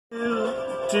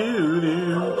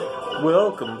Do-do.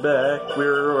 Welcome back.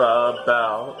 We're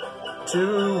about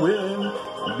to win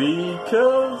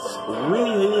because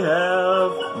we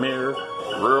have Mirror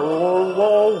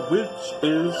Wall, which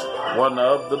is one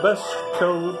of the best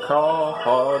code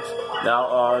cards.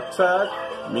 Now attack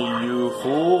me, you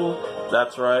fool.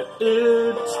 That's right,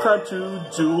 it's time to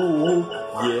duel.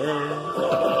 Yeah.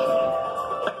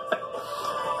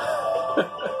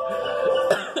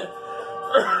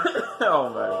 Oh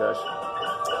my gosh.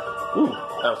 Ooh,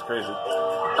 that was crazy.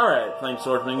 Alright, Flame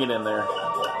Swordsman, get in there.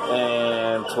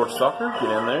 And Sword Stalker, get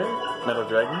in there. Metal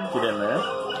Dragon, get in there.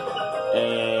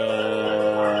 And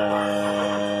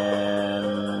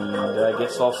I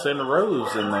guess I'll send a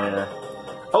Rose in there.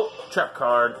 Oh, trap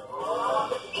card.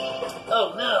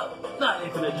 Oh no, not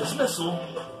infinite dismissal.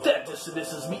 That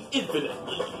dismisses me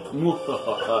infinitely.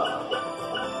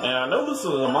 And I know this is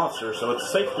a monster, so it's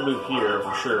safe to move here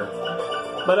for sure.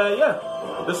 But yeah,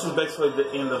 this is basically the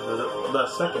end of the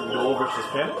second duel versus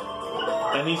Panic.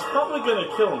 And he's probably going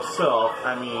to kill himself.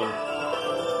 I mean,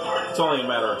 it's only a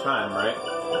matter of time, right?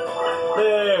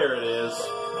 There it is.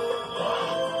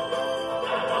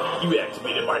 You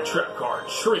activated my trap card,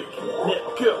 Shrink.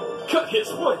 Now go, cut his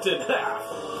foot in half.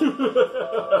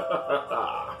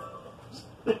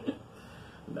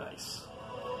 Nice.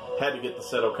 Had to get the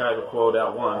Seto Kaiba quote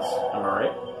out once. Am I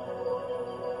right?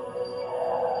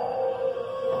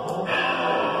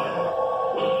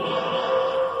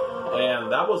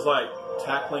 And that was like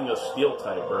tackling a steel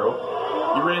type, bro.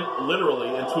 You ran literally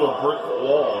into a brick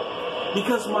wall.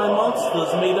 Because my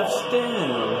monster's made of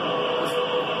stone.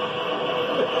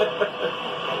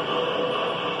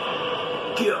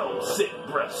 Go, Sink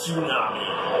Breath Tsunami.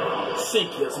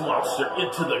 Sink his monster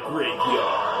into the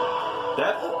graveyard.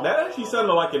 That actually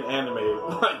sounded like an anime.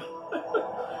 Like,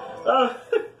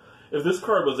 if this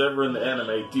card was ever in the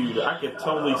anime, dude, I could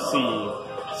totally see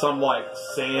some like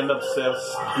sand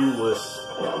obsessed duelist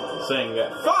saying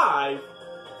that. Five.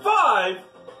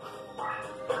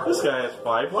 This guy has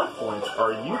 5 life points.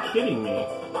 Are you kidding me?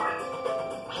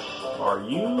 Are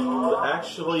you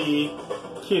actually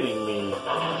kidding me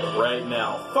right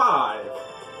now? 5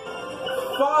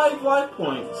 life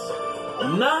points.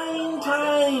 9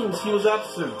 times he was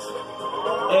absent.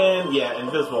 And yeah,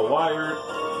 Invisible Wire.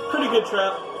 Pretty good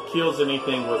trap. Kills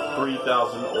anything with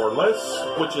 3,000 or less,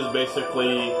 which is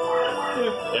basically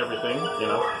everything, you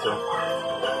know. So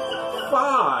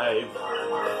 5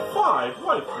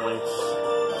 life points.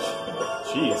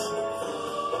 Jeez.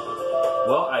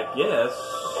 Well, I guess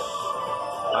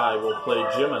I will play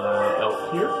Gemini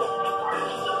Elf here.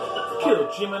 Kill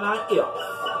Gemini Elf.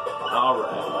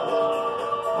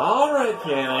 Alright,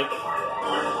 Panic.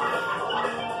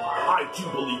 I do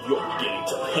believe you're beginning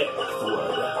to panic,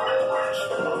 Flood.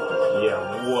 Yeah,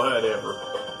 whatever.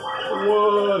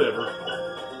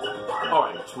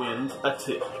 Alright, twins,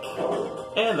 attack.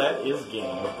 And that is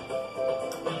game.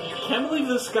 Can't believe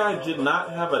this guy did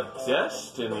not have a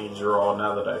Destiny draw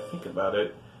now that I think about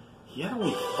it. He had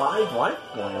only 5 life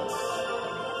points.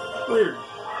 Weird.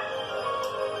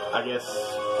 I guess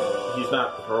he's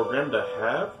not programmed to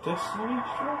have Destiny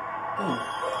draw?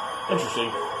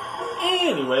 Interesting.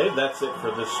 Anyway, that's it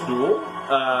for this duel.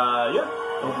 Yeah.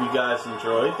 Hope you guys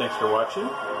enjoyed. Thanks for watching.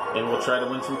 And we'll try to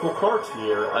win some cool cards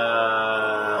here.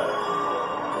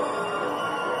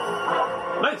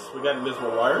 Nice. We got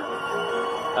Invisible Wire.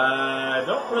 I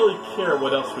don't really care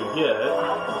what else we get.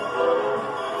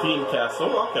 Fiend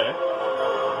Castle. Okay.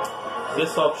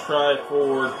 Guess I'll try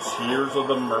for Tears of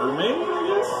the Mermaid, I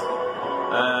guess.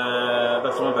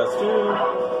 That's one, that's 2.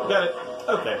 Got it.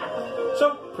 Okay.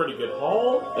 So, pretty good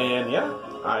haul. And yeah,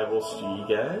 I will see you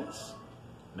guys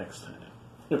next time.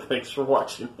 Thanks for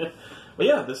watching. But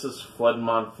yeah, this is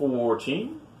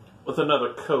Floodmon14 with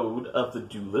another code of the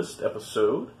Duelist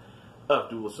episode of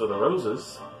Duelist of the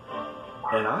Roses.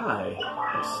 And I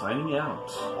am signing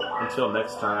out. Until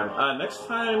next time. Next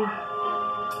time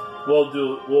we'll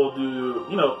do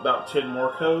about 10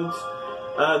 more codes.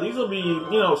 These will be,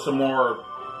 some more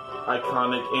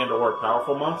iconic and or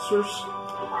powerful monsters.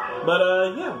 But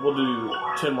yeah, we'll do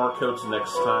 10 more codes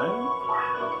next time.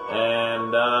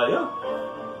 And yeah.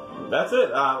 That's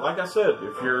it. Like I said,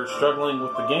 if you're struggling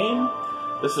with the game,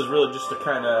 this is really just to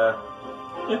kind of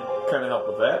help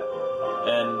with that.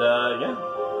 And yeah,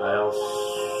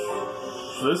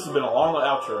 so this has been a long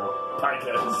outro. Bye,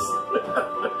 guys.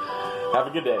 Have a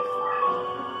good day.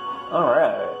 All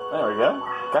right, there we go.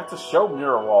 Got to show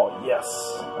Mirror Wall. Yes,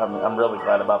 I'm really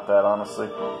glad about that. Honestly,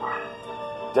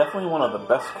 definitely one of the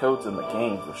best codes in the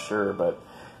game for sure. But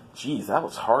geez, that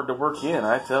was hard to work in,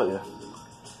 I tell you.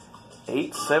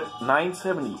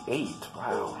 978.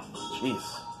 Wow.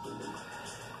 Jeez.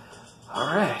 All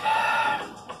right.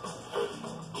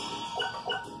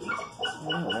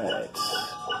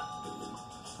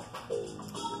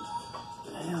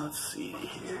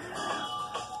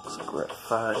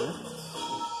 5 minutes.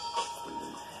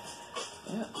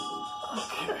 Yeah.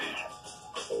 Okay.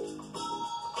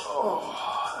 Oh,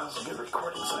 that was a good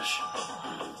recording session.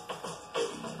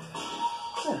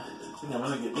 Yeah, I think I'm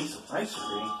gonna get me some ice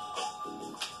cream.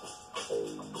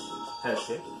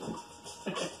 Okay.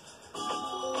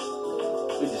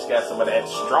 We just got some of that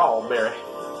strawberry.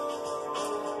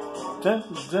 Dun,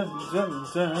 dun, dun,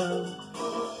 dun.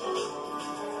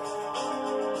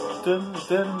 Dun,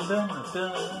 dun, dun,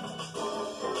 dun.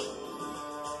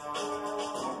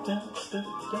 Dun, dun,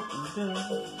 dun, dun,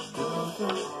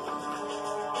 dun,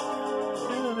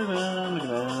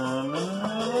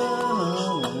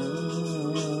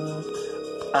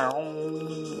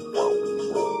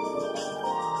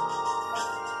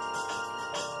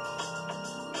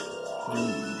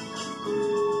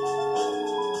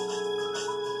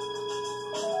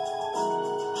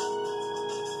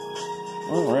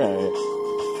 Alright.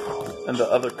 And the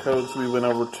other codes we went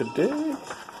over today.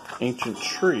 Ancient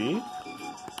Tree.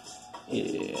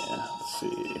 Yeah, let's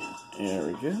see. There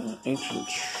we go. Ancient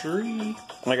Tree.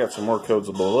 I got some more codes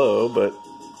below, but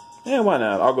yeah, why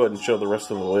not? I'll go ahead and show the rest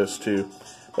of the list too.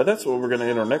 But that's what we're going to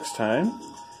enter next time.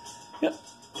 Yep.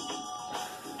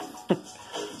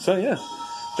 So yeah,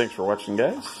 thanks for watching,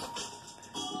 guys.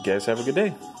 You guys have a good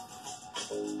day.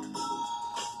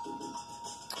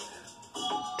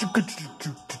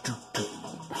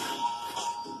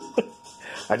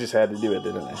 I just had to do it,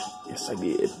 didn't I? Yes, I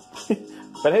did.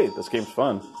 But hey, this game's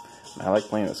fun. I like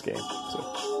playing this game. So.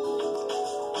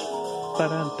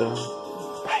 Ba-dum-dum.